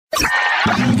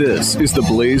This is the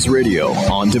Blaze Radio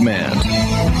on demand.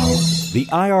 The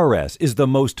IRS is the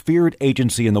most feared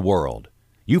agency in the world.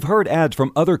 You've heard ads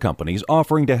from other companies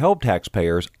offering to help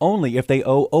taxpayers only if they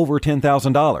owe over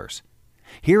 $10,000.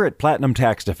 Here at Platinum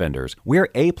Tax Defenders, we're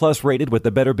A-plus rated with the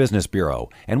Better Business Bureau,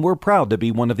 and we're proud to be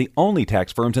one of the only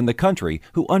tax firms in the country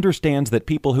who understands that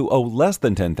people who owe less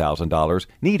than $10,000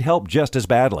 need help just as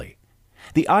badly.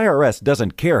 The IRS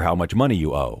doesn't care how much money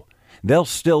you owe. They'll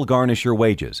still garnish your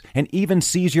wages and even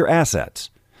seize your assets.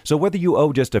 So whether you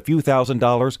owe just a few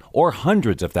 $1,000s or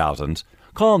hundreds of thousands,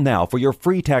 call now for your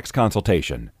free tax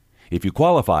consultation. If you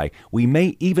qualify, we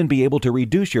may even be able to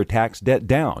reduce your tax debt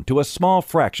down to a small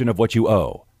fraction of what you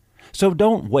owe. So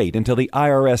don't wait until the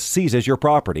IRS seizes your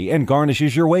property and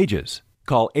garnishes your wages.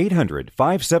 Call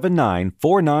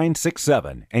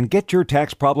 800-579-4967 and get your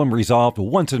tax problem resolved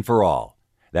once and for all.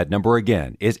 That number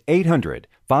again is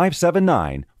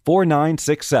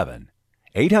 800-579-4967.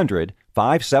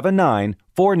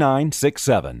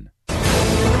 800-579-4967.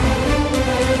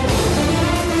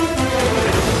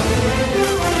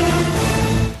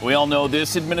 We all know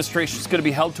this administration is going to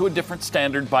be held to a different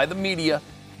standard by the media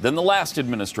than the last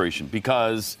administration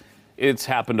because it's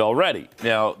happened already.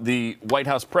 Now, the White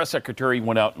House press secretary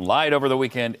went out and lied over the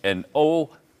weekend, and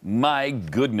oh my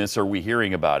goodness, are we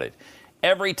hearing about it.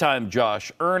 Every time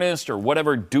Josh Earnest or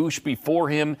whatever douche before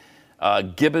him,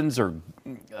 Gibbons or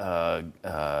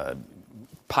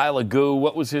pile of goo,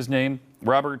 what was his name?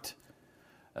 Robert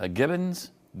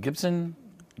Gibbs?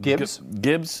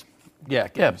 Yeah,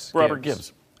 Gibbs. Robert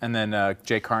Gibbs. And then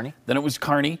Jay Carney. Then it was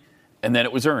Carney, and then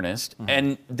it was Earnest,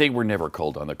 and they were never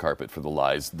called on the carpet for the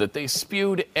lies that they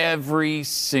spewed every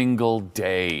single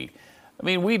day. I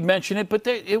mean, we'd mention it, but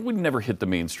it would never hit the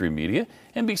mainstream media.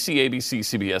 NBC, ABC,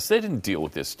 CBS, they didn't deal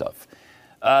with this stuff.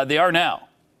 They are now.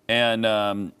 And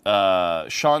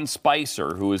Sean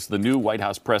Spicer, who is the new White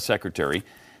House press secretary,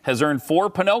 has earned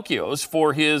 4 Pinocchios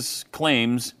for his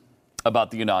claims about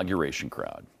the inauguration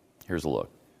crowd. Here's a look.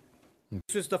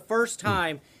 This was the first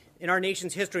time in our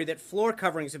nation's history that floor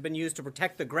coverings have been used to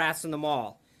protect the grass in the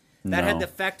mall. That had the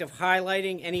effect of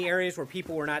highlighting any areas where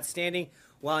people were not standing,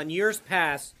 while in years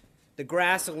past, the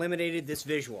grass eliminated this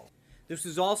visual. This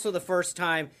was also the first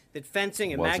time that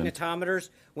fencing and magnetometers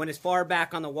went as far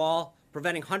back on the wall,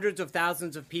 preventing hundreds of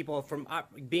thousands of people from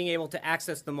being able to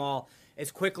access the mall as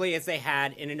quickly as they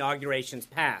had in inaugurations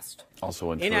past.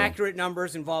 Also untrue. Inaccurate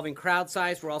numbers involving crowd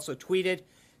size were also tweeted.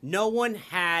 No one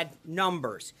had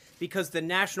numbers because the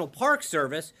National Park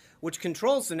Service, which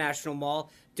controls the National Mall,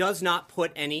 does not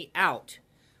put any out.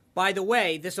 By the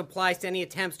way, this applies to any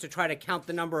attempts to try to count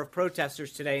the number of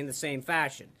protesters today in the same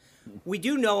fashion. We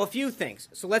do know a few things,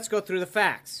 so let's go through the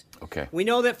facts. Okay. We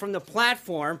know that from the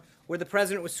platform where the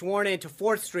president was sworn in to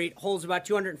 4th Street holds about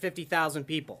 250,000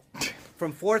 people.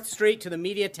 From 4th Street to the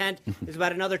media tent is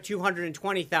about another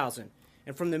 220,000.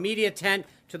 And from the media tent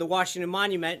to the Washington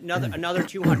Monument, another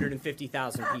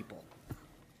 250,000 people.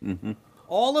 Mm-hmm.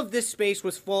 All of this space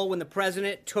was full when the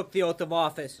president took the oath of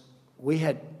office.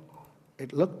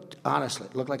 It looked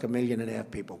like 1.5 million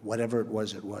people, whatever it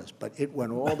was. But it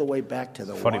went all the way back to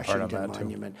the Washington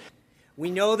Monument. We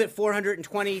know that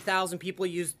 420,000 people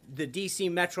used the D.C.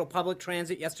 Metro public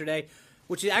transit yesterday,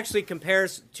 which actually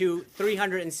compares to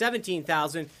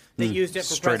 317,000 that used it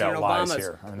for President Obama's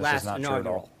last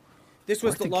inaugural. This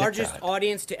was the largest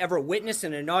audience to ever witness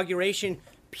an inauguration,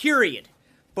 period,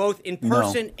 both in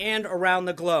person and around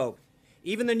the globe.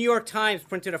 Even the New York Times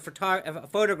printed a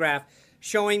photograph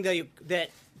showing that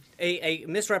a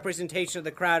misrepresentation of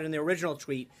the crowd in the original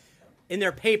tweet in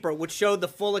their paper, which showed the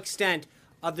full extent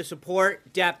of the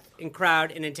support, depth, and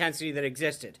crowd and intensity that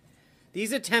existed.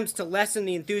 These attempts to lessen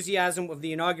the enthusiasm of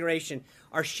the inauguration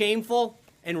are shameful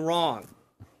and wrong.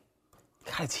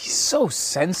 God, he's so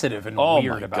sensitive and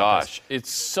weird about this.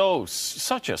 It's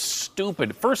such a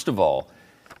stupid. First of all,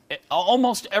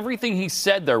 almost everything he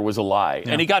said there was a lie,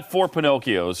 and he got 4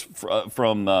 Pinocchios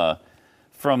from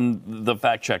the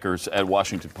fact checkers at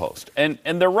Washington Post, and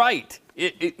they're right.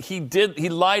 He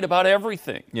lied about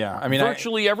everything. Yeah, I mean,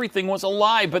 virtually everything was a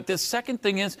lie. But the second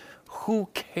thing is, who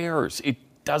cares? It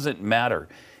doesn't matter.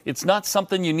 It's not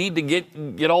something you need to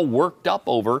get all worked up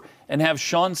over and have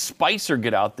Sean Spicer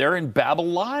get out there and babble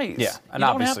lies. Yeah, and you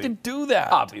don't have to do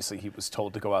that. Obviously, he was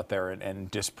told to go out there and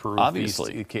disprove.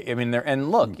 Obviously, I mean,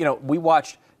 and look,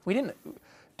 we didn't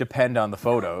depend on the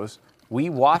photos. We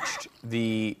watched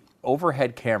the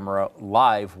overhead camera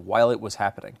live while it was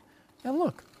happening, and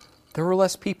look. There were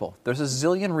less people. There's a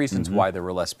zillion reasons why there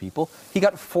were less people. He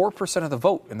got 4% of the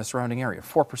vote in the surrounding area.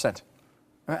 4%.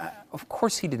 Of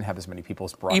course he didn't have as many people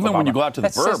as Barack Even Obama. when you go out to the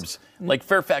That says- burbs, like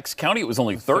Fairfax County, it was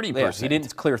only 30%. Yeah, he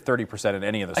didn't clear 30% in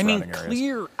any of the surrounding areas.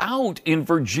 Clear out in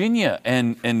Virginia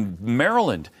and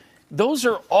Maryland. Those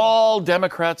are all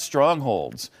Democrat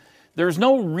strongholds. There's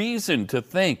no reason to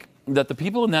think that the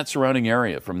people in that surrounding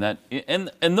area from that and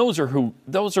those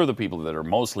are the people that are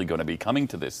mostly going to be coming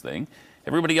to this thing.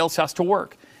 Everybody else has to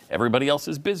work. Everybody else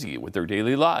is busy with their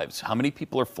daily lives. How many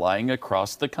people are flying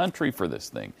across the country for this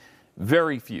thing?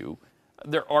 Very few.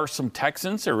 There are some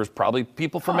Texans. There was probably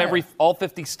people from all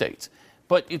 50 states.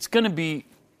 But it's going to be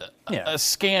a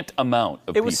scant amount of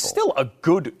people. It was still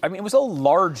it was a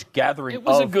large gathering of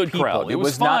people. It was a good crowd. It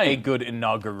was not a good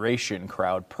inauguration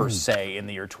crowd, per se, in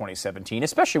the year 2017,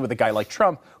 especially with a guy like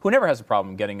Trump, who never has a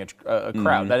problem getting a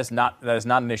crowd. That is not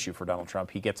an issue for Donald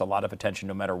Trump. He gets a lot of attention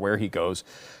no matter where he goes.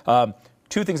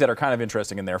 Two things that are kind of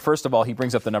interesting in there. First of all, he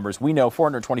brings up the numbers. We know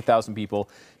 420,000 people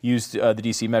used the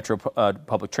D.C. Metro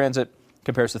public transit,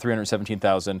 compares to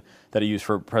 317,000 that he used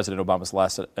for President Obama's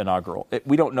last inaugural.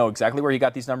 We don't know exactly where he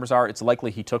got these numbers are. It's likely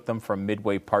he took them from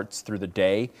midway parts through the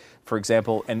day, for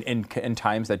example, and in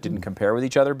times that didn't compare with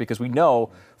each other, because we know,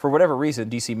 for whatever reason,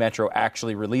 D.C. Metro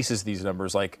actually releases these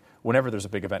numbers like whenever there's a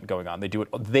big event going on. They do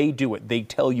it. They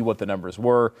tell you what the numbers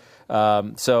were.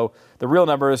 So the real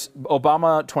numbers,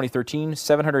 Obama 2013,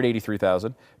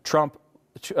 783,000. Trump,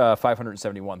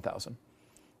 571,000.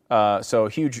 So a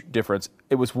huge difference.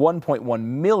 It was 1.1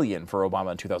 million for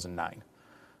Obama in 2009.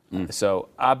 So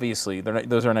obviously,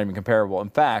 those are not even comparable. In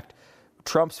fact,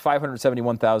 Trump's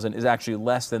 571,000 is actually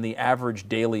less than the average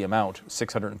daily amount,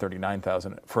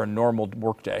 639,000, for a normal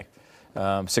workday,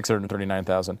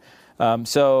 639,000.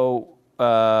 So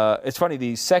it's funny,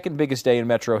 the second biggest day in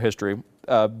Metro history,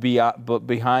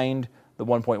 behind the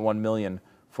 1.1 million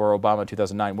for Obama in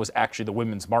 2009, was actually the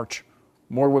Women's March.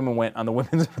 More women went on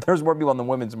there was more people on the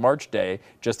Women's March Day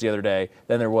just the other day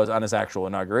than there was on his actual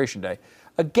inauguration day.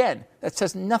 Again, that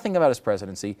says nothing about his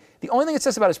presidency. The only thing it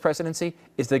says about his presidency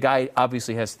is the guy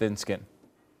obviously has thin skin.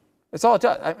 That's all it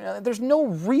does. I mean, there's no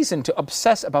reason to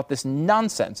obsess about this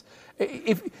nonsense.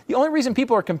 If the only reason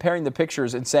people are comparing the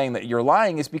pictures and saying that you're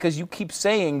lying is because you keep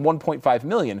saying 1.5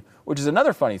 million, which is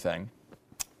another funny thing.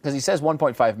 Because he says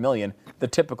 1.5 million, the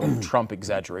typical Trump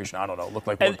exaggeration. I don't know, looked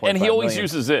like 1.5 million. And he always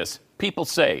uses this. People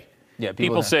say. Yeah,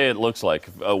 people say it looks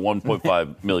like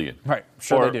 1.5 million. Right,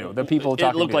 sure they do. The people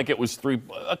talking it looked like it was 3.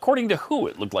 According to who,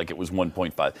 it looked like it was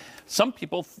 1.5. Some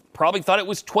people probably thought it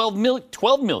was 12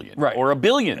 million right. Or a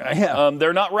billion. Yeah.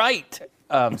 They're not right.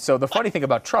 So the funny thing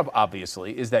about Trump,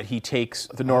 obviously, is that he takes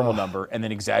the normal number and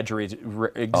then exaggerates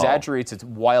it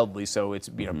wildly, so it's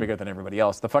bigger than everybody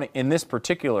else. The funny in this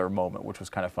particular moment, which was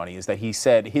kind of funny, is that he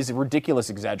said his ridiculous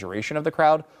exaggeration of the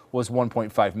crowd was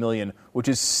 1.5 million, which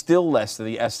is still less than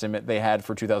the estimate they had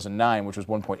for 2009, which was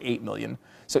 1.8 million.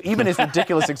 So even his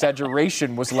ridiculous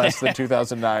exaggeration was less than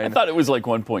 2009. I thought it was like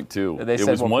 1.2. They it said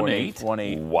was 1.8.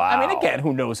 1.8. Wow. I mean, again,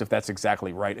 who knows if that's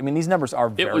exactly right? I mean, these numbers are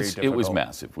very difficult. It was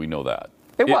massive. We know that.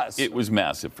 It was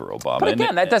massive for Obama. But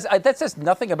again, that says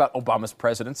nothing about Obama's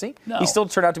presidency. No. He still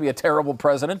turned out to be a terrible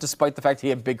president, despite the fact he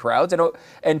had big crowds.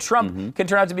 And Trump can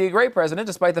turn out to be a great president,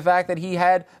 despite the fact that he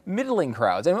had middling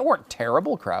crowds. I mean, it weren't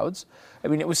terrible crowds. I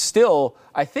mean, it was still,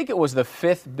 I think it was the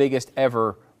 5th biggest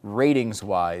ever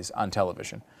ratings-wise on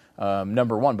television.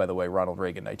 Number 1, by the way, Ronald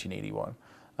Reagan,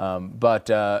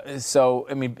 1981. So,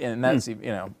 I mean, and that's,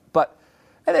 but...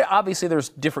 And obviously, there's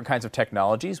different kinds of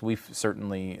technologies. We've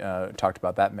certainly talked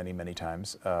about that many, many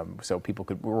times. So people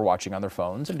were watching on their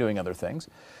phones and doing other things.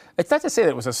 It's not to say that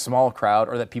it was a small crowd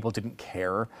or that people didn't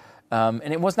care. And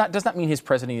it does not mean his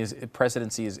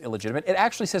presidency is illegitimate. It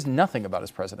actually says nothing about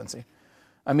his presidency.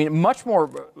 I mean, much more,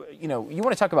 you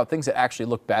want to talk about things that actually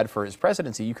look bad for his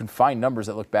presidency. You can find numbers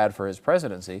that look bad for his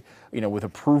presidency, with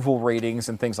approval ratings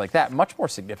and things like that. Much more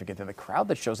significant than the crowd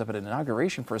that shows up at an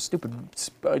inauguration for a stupid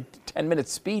 10-minute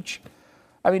speech.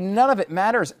 I mean, none of it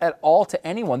matters at all to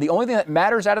anyone. The only thing that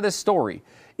matters out of this story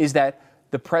is that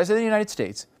the President of the United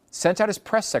States sent out his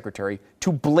press secretary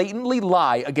to blatantly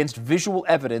lie against visual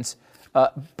evidence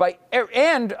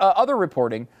and other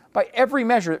reporting by every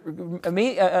measure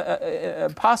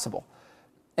possible.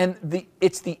 And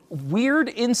it's the weird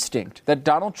instinct that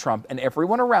Donald Trump and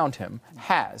everyone around him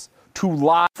has to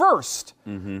lie first,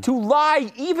 to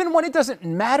lie even when it doesn't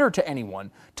matter to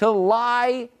anyone, to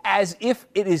lie as if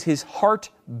it is his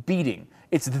heart beating.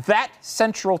 It's that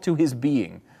central to his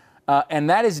being. And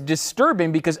that is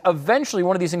disturbing because eventually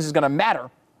one of these things is going to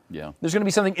matter. Yeah. There's going to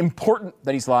be something important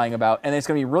that he's lying about, and it's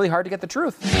going to be really hard to get the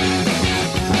truth.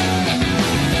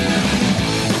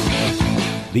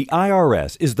 The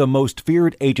IRS is the most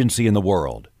feared agency in the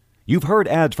world. You've heard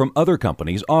ads from other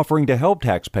companies offering to help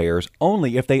taxpayers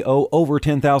only if they owe over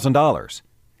 $10,000.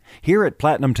 Here at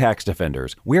Platinum Tax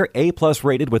Defenders, we're A-plus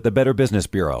rated with the Better Business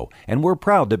Bureau, and we're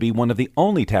proud to be one of the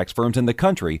only tax firms in the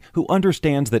country who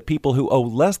understands that people who owe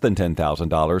less than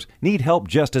 $10,000 need help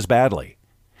just as badly.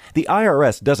 The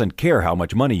IRS doesn't care how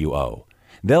much money you owe.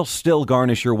 They'll still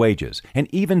garnish your wages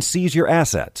and even seize your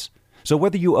assets. So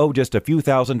whether you owe just a few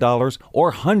 $1,000s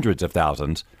or hundreds of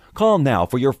thousands, call now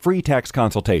for your free tax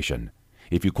consultation.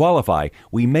 If you qualify,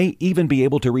 we may even be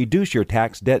able to reduce your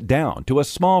tax debt down to a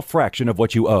small fraction of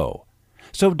what you owe.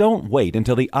 So don't wait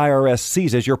until the IRS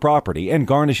seizes your property and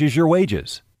garnishes your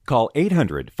wages. Call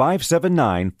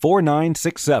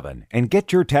 800-579-4967 and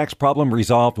get your tax problem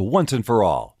resolved once and for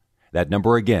all. That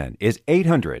number again is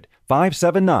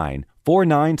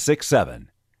 800-579-4967.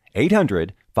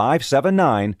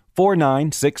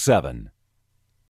 800-579-4967.